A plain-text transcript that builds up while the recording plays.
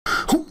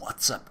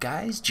What's up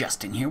guys,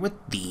 Justin here with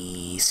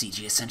the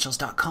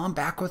CGEssentials.com,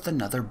 back with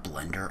another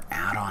Blender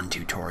add-on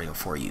tutorial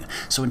for you.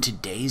 So in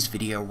today's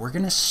video we're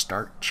going to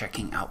start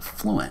checking out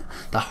Fluent,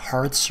 the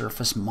hard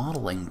surface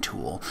modeling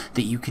tool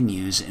that you can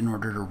use in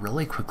order to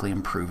really quickly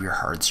improve your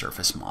hard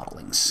surface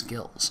modeling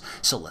skills.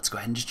 So let's go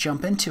ahead and just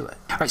jump into it.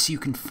 Alright, so you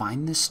can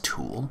find this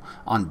tool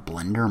on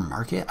Blender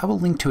Market. I will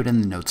link to it in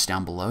the notes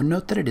down below.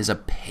 Note that it is a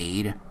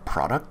paid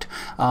product.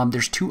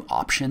 There's two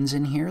options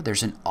in here.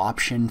 There's an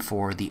option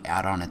for the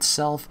add-on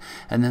itself,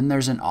 and then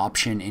there's an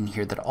option in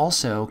here that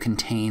also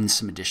contains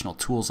some additional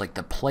tools like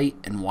the plate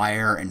and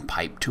wire and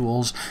pipe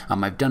tools.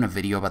 I've done a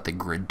video about the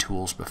grid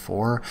tools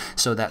before,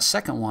 so that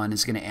second one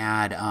is going to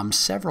add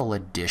several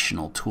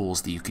additional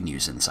tools that you can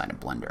use inside of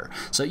Blender.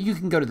 So you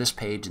can go to this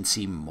page and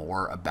see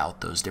more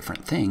about those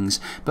different things,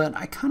 but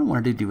I kind of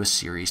wanted to do a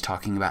series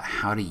talking about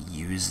how to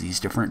use these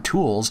different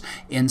tools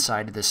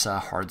inside of this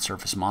hard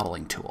surface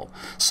modeling tool.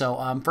 So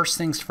first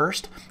things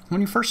first, when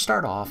you first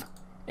start off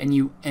and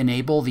you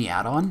enable the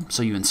add-on,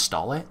 so you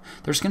install it,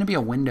 there's going to be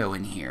a window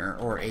in here,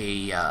 or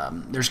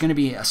there's going to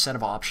be a set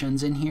of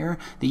options in here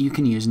that you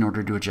can use in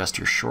order to adjust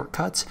your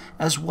shortcuts,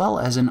 as well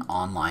as an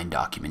online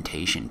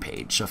documentation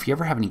page. So if you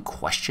ever have any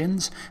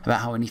questions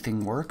about how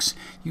anything works,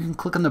 you can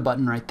click on the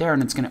button right there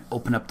and it's going to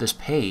open up this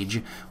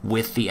page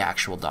with the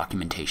actual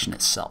documentation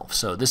itself.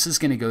 So this is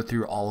going to go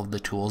through all of the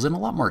tools in a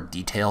lot more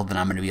detail than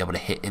I'm going to be able to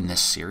hit in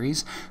this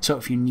series. So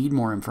if you need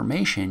more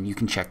information, you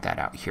can check that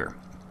out here.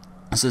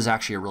 This is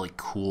actually a really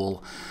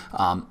cool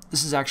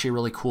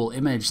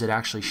image that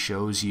actually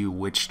shows you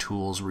which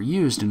tools were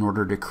used in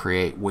order to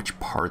create which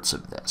parts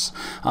of this.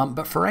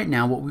 But for right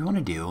now, what we want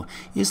to do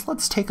is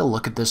let's take a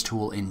look at this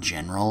tool in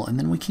general, and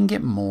then we can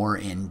get more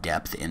in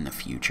depth in the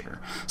future.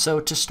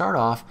 So to start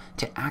off,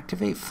 to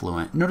activate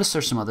Fluent, notice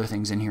there's some other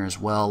things in here as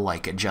well,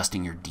 like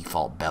adjusting your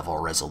default bevel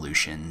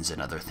resolutions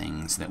and other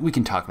things that we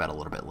can talk about a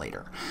little bit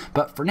later.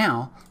 But for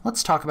now,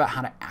 let's talk about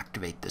how to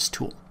activate this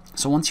tool.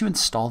 So once you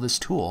install this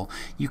tool,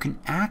 you can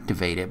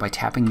activate it by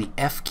tapping the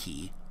F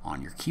key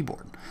on your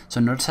keyboard. So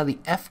notice how the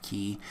F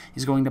key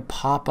is going to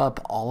pop up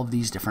all of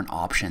these different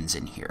options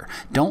in here.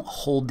 Don't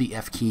hold the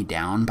F key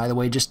down, by the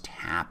way, just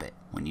tap it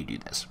when you do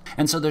this.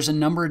 And so there's a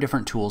number of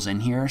different tools in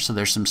here. So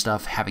there's some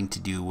stuff having to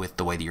do with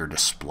the way that your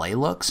display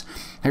looks.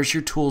 There's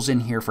your tools in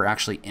here for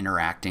actually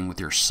interacting with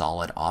your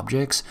solid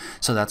objects.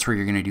 So that's where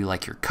you're going to do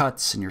like your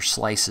cuts and your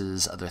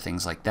slices, other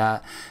things like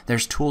that.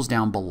 There's tools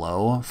down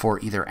below for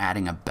either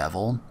adding a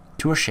bevel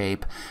to a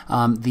shape.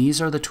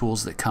 These are the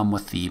tools that come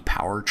with the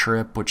power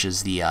trip, which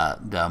is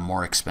the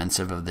more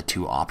expensive of the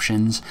two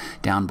options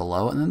down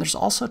below. And then there's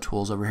also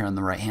tools over here on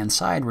the right hand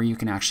side where you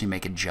can actually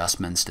make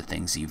adjustments to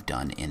things you've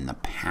done in the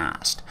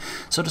past.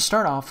 So to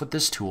start off with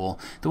this tool,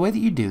 the way that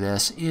you do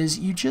this is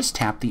you just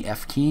tap the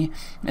F key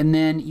and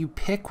then you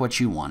pick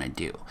what you want to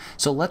do.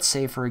 So let's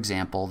say, for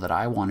example, that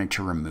I wanted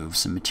to remove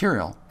some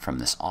material from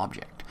this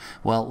object.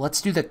 Well,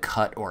 let's do the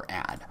cut or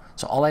add.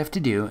 So all I have to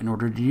do in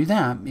order to do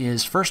that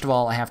is, first of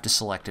all, I have to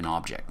select an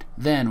object.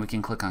 Then we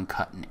can click on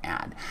cut and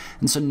add.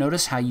 And so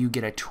notice how you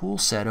get a tool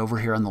set over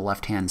here on the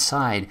left hand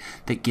side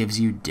that gives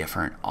you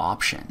different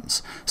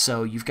options.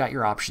 So you've got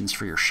your options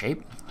for your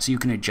shape. So you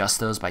can adjust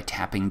those by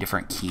tapping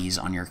different keys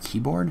on your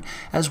keyboard,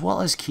 as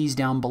well as keys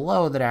down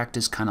below that act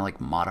as kind of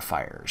like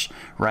modifiers,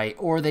 right?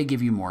 Or they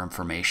give you more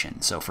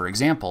information. So for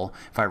example,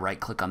 if I right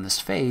click on this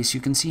face,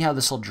 you can see how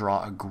this will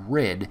draw a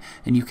grid,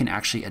 and you can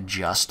actually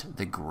adjust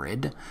the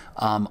grid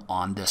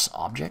on this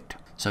object.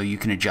 So you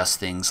can adjust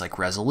things like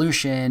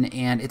resolution,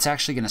 and it's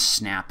actually going to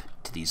snap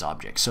to these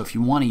objects. So if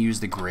you want to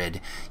use the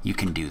grid, you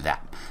can do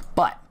that.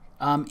 But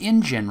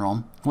in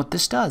general, what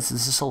this does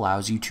is this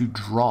allows you to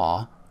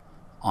draw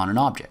on an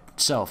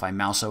object. So if I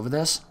mouse over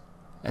this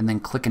and then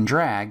click and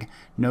drag,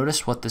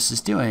 notice what this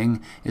is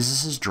doing is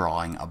this is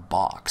drawing a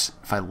box.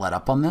 If I let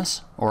up on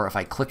this, or if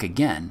I click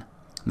again,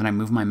 then I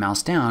move my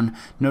mouse down,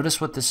 notice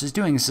what this is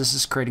doing is this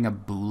is creating a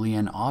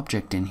Boolean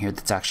object in here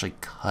that's actually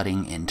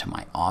cutting into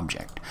my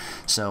object.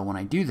 So when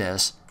I do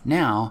this,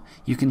 now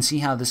you can see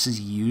how this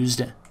is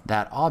used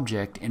that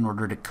object in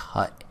order to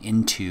cut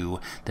into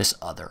this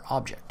other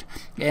object.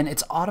 And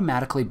it's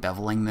automatically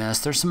beveling this.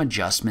 There's some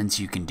adjustments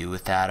you can do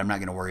with that. I'm not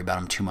going to worry about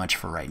them too much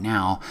for right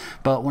now.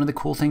 But one of the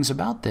cool things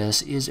about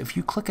this is if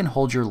you click and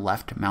hold your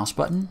left mouse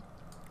button,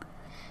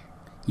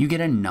 you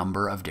get a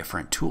number of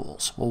different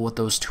tools. Well, what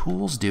those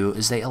tools do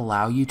is they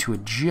allow you to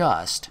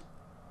adjust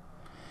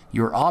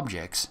your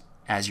objects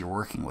as you're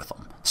working with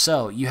them.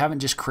 So you haven't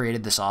just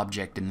created this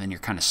object and then you're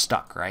kind of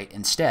stuck, right?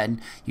 Instead,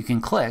 you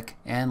can click,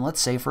 and let's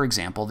say, for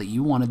example, that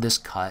you wanted this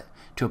cut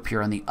to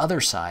appear on the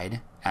other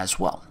side as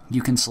well.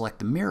 You can select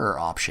the mirror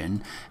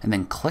option and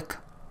then click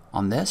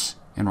on this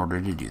in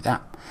order to do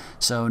that.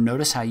 So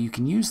notice how you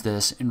can use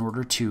this in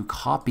order to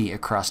copy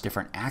across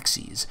different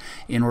axes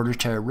in order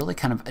to really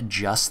kind of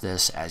adjust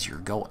this as you're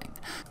going.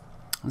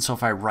 And so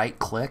if I right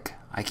click,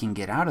 I can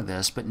get out of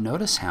this, but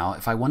notice how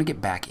if I want to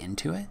get back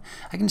into it,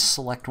 I can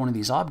select one of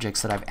these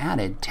objects that I've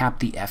added, tap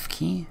the F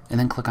key, and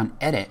then click on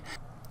edit.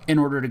 in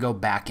order to go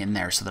back in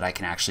there so that I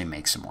can actually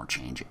make some more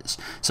changes.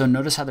 So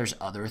notice how there's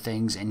other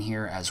things in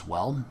here as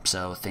well.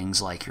 So things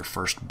like your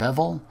first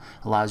bevel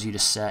allows you to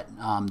set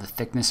the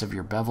thickness of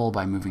your bevel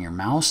by moving your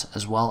mouse,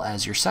 as well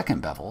as your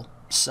second bevel.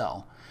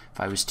 So if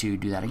I was to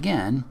do that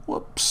again,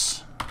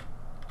 whoops.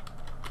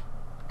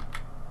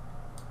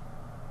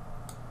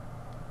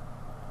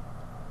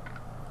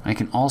 I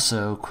can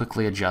also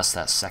quickly adjust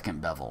that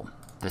second bevel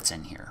that's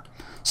in here.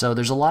 So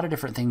there's a lot of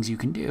different things you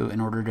can do in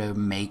order to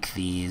make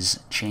these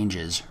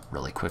changes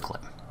really quickly.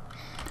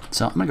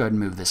 So I'm going to go ahead and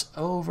move this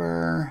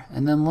over,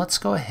 and then let's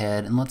go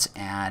ahead and let's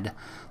add a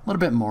little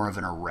bit more of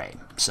an array.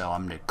 So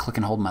I'm going to click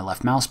and hold my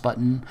left mouse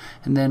button,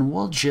 and then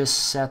we'll just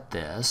set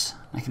this.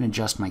 I can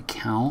adjust my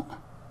count.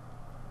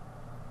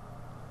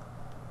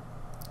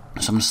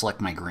 So I'm going to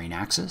select my green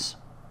axis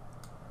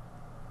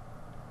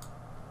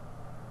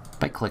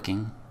by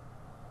clicking.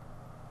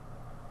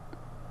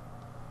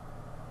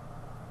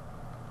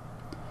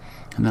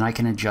 And then I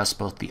can adjust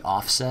both the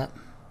offset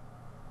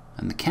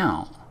and the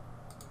count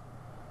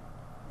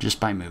just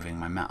by moving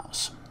my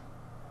mouse.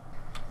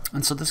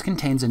 And so this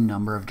contains a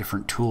number of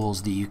different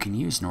tools that you can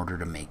use in order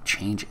to make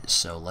changes.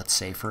 So let's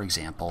say, for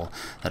example,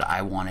 that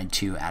I wanted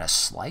to add a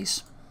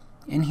slice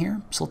in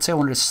here. So let's say I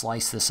wanted to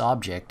slice this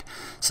object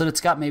so that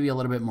it's got maybe a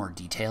little bit more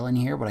detail in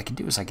here. What I could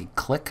do is I could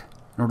click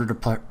in order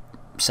to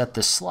set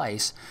this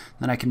slice,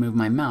 then I can move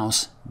my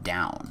mouse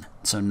down.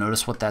 So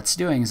notice what that's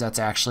doing is that's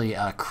actually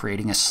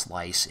creating a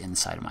slice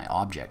inside of my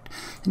object.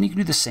 And you can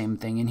do the same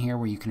thing in here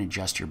where you can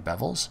adjust your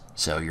bevels,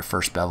 so your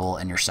first bevel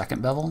and your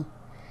second bevel,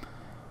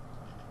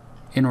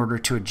 in order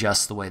to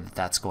adjust the way that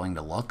that's going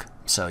to look.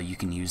 So you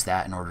can use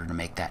that in order to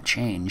make that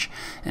change.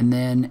 And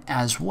then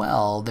as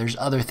well, there's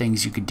other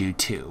things you could do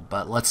too.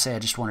 But let's say I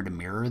just wanted to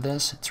mirror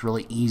this. It's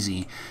really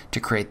easy to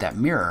create that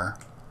mirror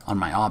on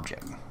my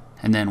object.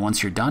 And then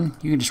once you're done,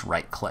 you can just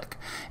right click.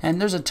 And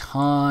there's a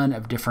ton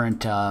of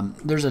different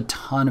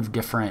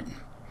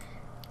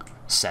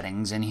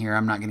settings in here.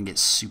 I'm not going to get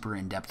super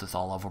in depth with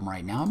all of them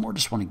right now. I more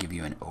just want to give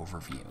you an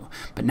overview.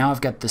 But now I've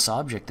got this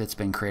object that's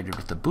been created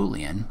with the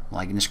Boolean.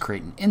 Well, I can just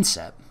create an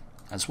inset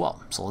as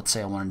well. So let's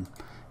say I wanted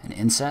an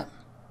inset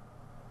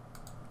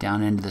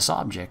down into this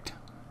object.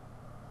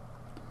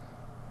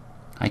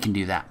 I can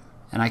do that.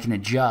 And I can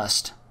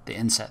adjust the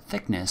inset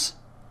thickness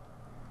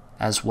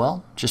as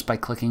well, just by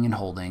clicking and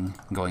holding,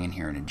 going in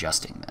here and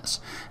adjusting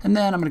this. And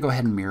then I'm going to go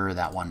ahead and mirror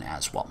that one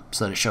as well,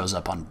 so that it shows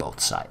up on both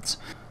sides.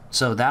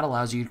 So that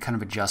allows you to kind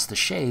of adjust the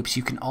shapes.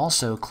 You can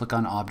also click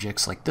on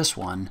objects like this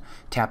one,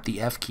 tap the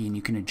F key, and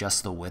you can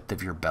adjust the width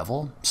of your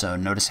bevel. So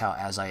notice how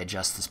as I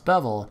adjust this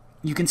bevel,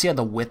 you can see how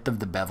the width of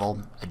the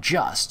bevel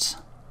adjusts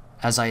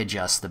as I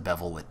adjust the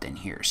bevel width in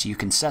here. So you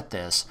can set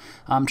this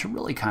to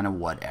really kind of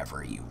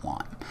whatever you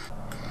want.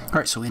 All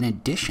right, so in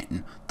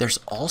addition, there's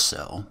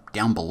also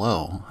down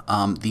below,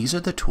 these are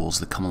the tools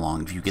that come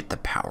along if you get the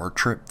Power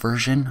Trip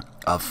version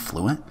of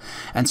Fluent.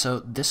 And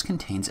so this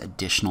contains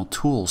additional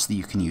tools that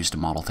you can use to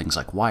model things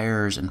like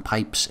wires and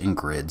pipes and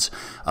grids,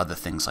 other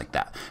things like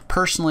that.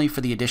 Personally,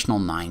 for the additional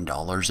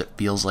 $9, it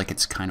feels like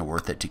it's kind of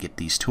worth it to get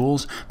these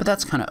tools, but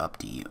that's kind of up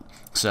to you.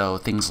 So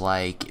things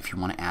like if you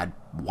want to add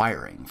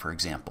wiring, for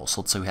example.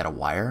 So let's say we had a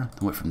wire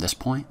that went from this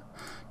point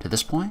to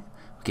this point.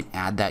 We can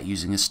add that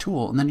using this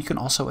tool, and then you can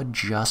also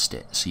adjust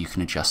it. So you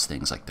can adjust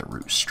things like the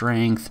root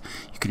strength,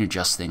 you can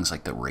adjust things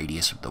like the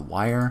radius of the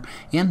wire,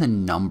 and the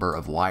number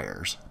of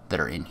wires that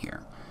are in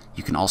here.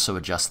 You can also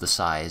adjust the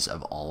size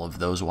of all of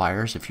those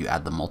wires if you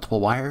add the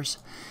multiple wires,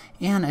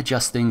 and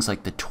adjust things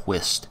like the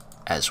twist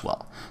as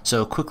well.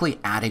 So quickly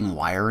adding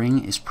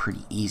wiring is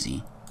pretty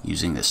easy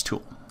using this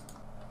tool.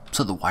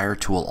 So the wire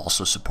tool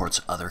also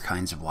supports other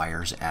kinds of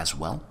wires as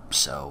well.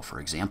 So for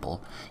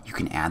example, you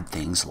can add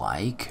things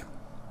like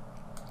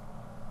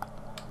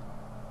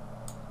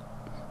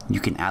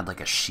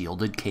like a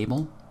shielded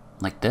cable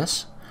like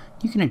this.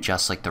 You can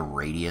adjust like the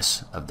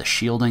radius of the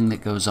shielding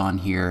that goes on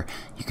here.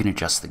 You can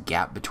adjust the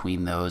gap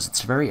between those.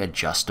 It's very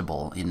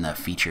adjustable in the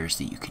features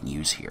that you can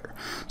use here.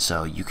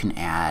 So you can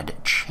add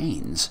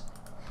chains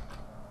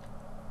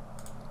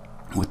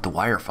with the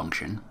wire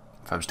function.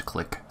 If I was to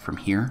click from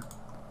here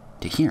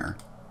to here,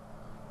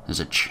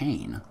 there's a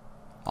chain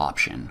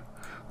option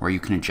where you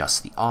can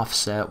adjust the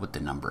offset with the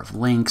number of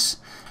links.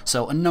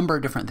 So a number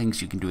of different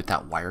things you can do with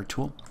that wire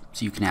tool.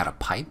 So you can add a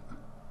pipe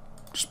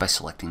just by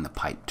selecting the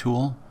pipe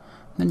tool,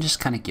 then just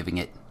kind of giving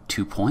it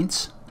 2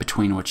 points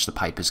between which the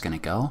pipe is going to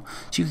go.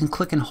 So you can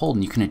click and hold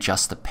and you can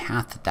adjust the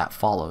path that that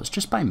follows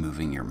just by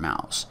moving your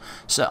mouse.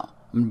 So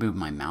I'm going to move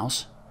my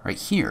mouse right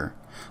here.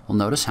 Well,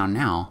 notice how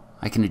now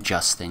I can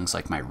adjust things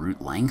like my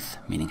root length,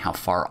 meaning how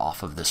far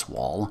off of this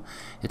wall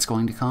it's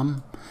going to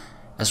come,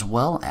 as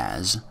well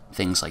as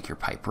things like your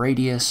pipe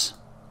radius,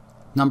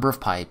 number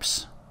of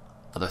pipes,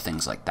 other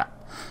things like that.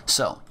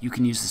 So you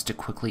can use this to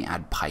quickly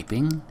add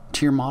piping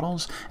to your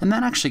models, and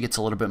that actually gets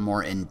a little bit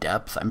more in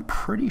depth. I'm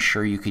pretty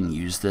sure you can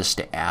use this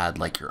to add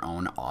like your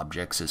own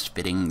objects as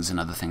fittings and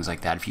other things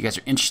like that. If you guys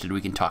are interested, we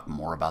can talk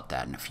more about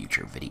that in a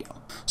future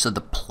video. So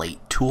the plate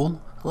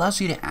tool allows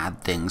you to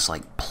add things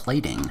like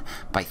plating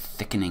by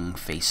thickening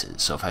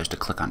faces. So if I was to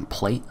click on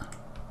plate,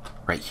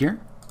 right here.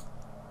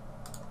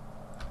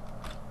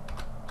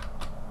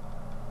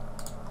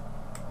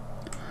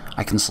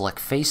 I can select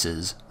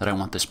faces that I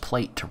want this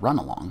plate to run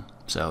along.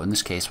 So in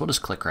this case, we'll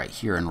just click right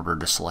here in order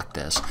to select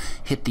this,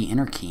 hit the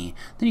enter key,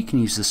 then you can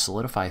use the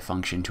solidify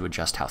function to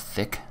adjust how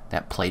thick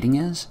that plating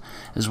is,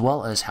 as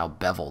well as how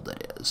beveled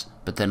it is.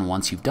 But then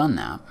once you've done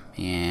that,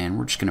 and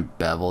we're just going to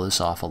bevel this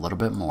off a little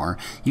bit more,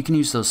 you can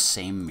use those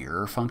same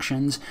mirror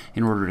functions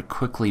in order to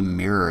quickly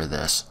mirror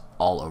this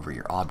all over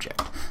your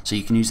object. So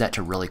you can use that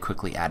to really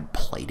quickly add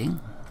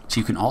plating. So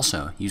you can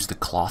also use the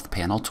cloth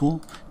panel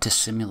tool to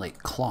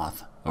simulate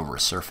cloth over a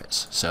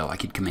surface. So I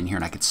could come in here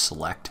and I could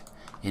select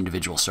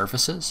individual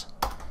surfaces,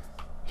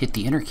 hit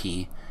the enter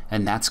key,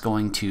 and that's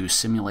going to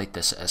simulate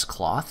this as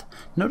cloth.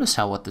 Notice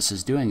how what this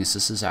is doing is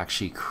this is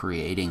actually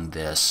creating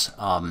this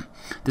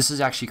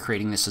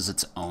as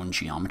its own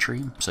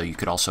geometry. So you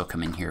could also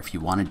come in here if you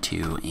wanted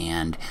to,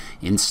 and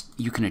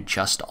you can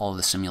adjust all of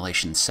the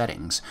simulation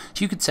settings.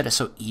 So you could set it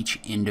so each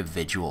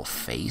individual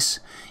face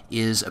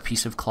is a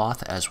piece of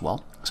cloth as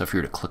well. So if you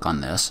were to click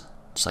on this,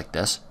 just like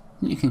this,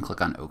 you can click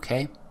on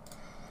OK.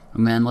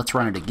 And then let's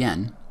run it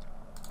again.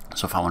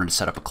 So if I wanted to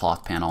set up a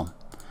cloth panel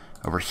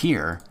over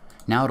here,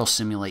 now it'll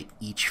simulate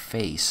each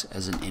face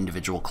as an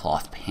individual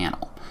cloth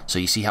panel. So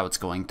you see how it's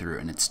going through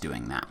and it's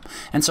doing that.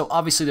 And so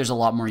obviously there's a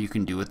lot more you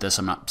can do with this.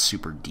 I'm not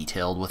super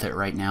detailed with it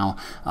right now,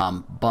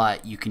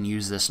 but you can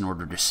use this in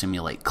order to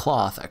simulate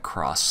cloth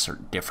across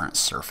certain different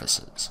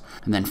surfaces.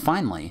 And then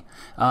finally,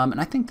 and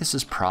I think this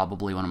is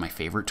probably one of my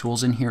favorite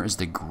tools in here, is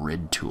the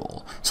grid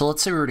tool. So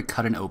let's say we were to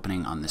cut an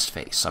opening on this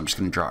face. So I'm just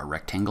going to draw a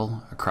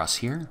rectangle across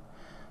here,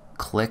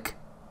 click,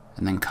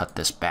 and then cut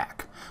this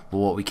back.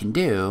 Well, what we can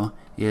do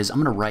is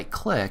I'm going to right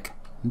click,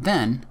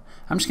 then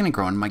I'm just going to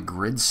go into my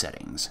grid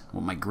settings.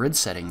 What my grid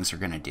settings are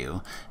going to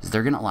do is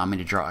they're going to allow me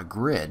to draw a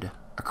grid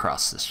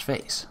across this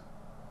face.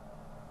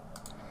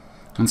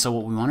 And so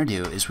what we want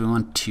to do is we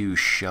want to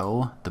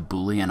show the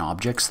Boolean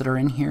objects that are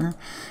in here,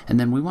 and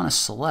then we want to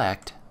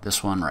select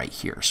this one right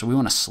here. So we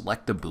want to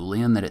select the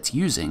Boolean that it's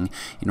using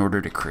in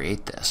order to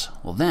create this.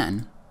 Well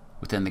then,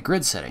 within the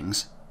grid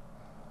settings,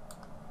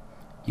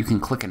 you can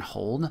click and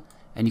hold,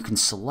 and you can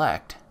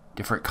select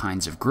different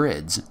kinds of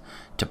grids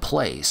to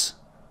place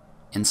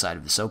inside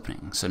of this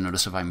opening. So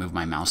notice if I move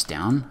my mouse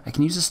down, I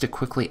can use this to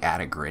quickly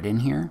add a grid in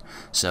here.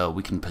 So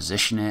we can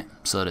position it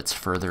so that it's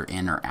further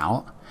in or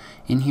out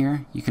in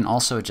here. You can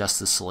also adjust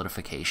the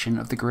solidification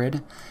of the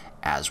grid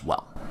as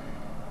well.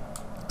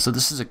 So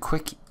this is a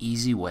quick,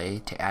 easy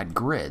way to add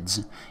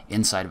grids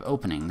inside of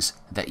openings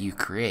that you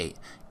create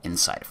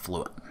inside of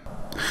Fluent.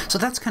 So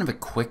that's kind of a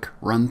quick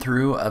run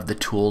through of the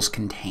tools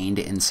contained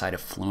inside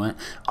of Fluent.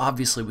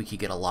 Obviously we could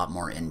get a lot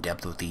more in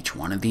depth with each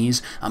one of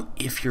these.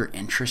 If you're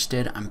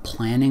interested, I'm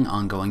planning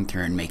on going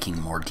through and making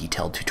more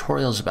detailed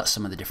tutorials about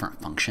some of the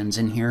different functions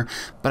in here,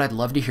 but I'd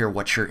love to hear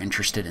what you're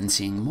interested in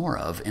seeing more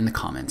of in the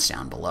comments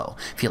down below.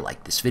 If you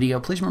like this video,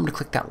 please remember to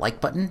click that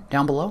like button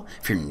down below.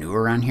 If you're new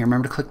around here,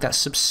 remember to click that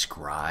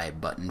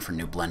subscribe button for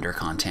new Blender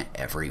content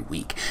every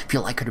week. If you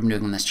like what I'm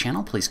doing on this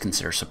channel, please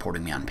consider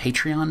supporting me on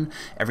Patreon.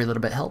 Every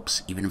little bit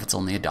helps, even if it's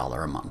only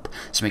 $1 a month.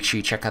 So make sure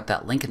you check out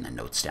that link in the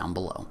notes down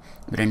below.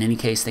 But in any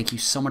case, thank you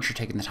so much for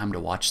taking the time to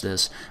watch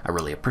this. I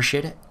really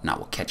appreciate it, and I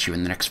will catch you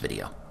in the next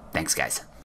video. Thanks, guys.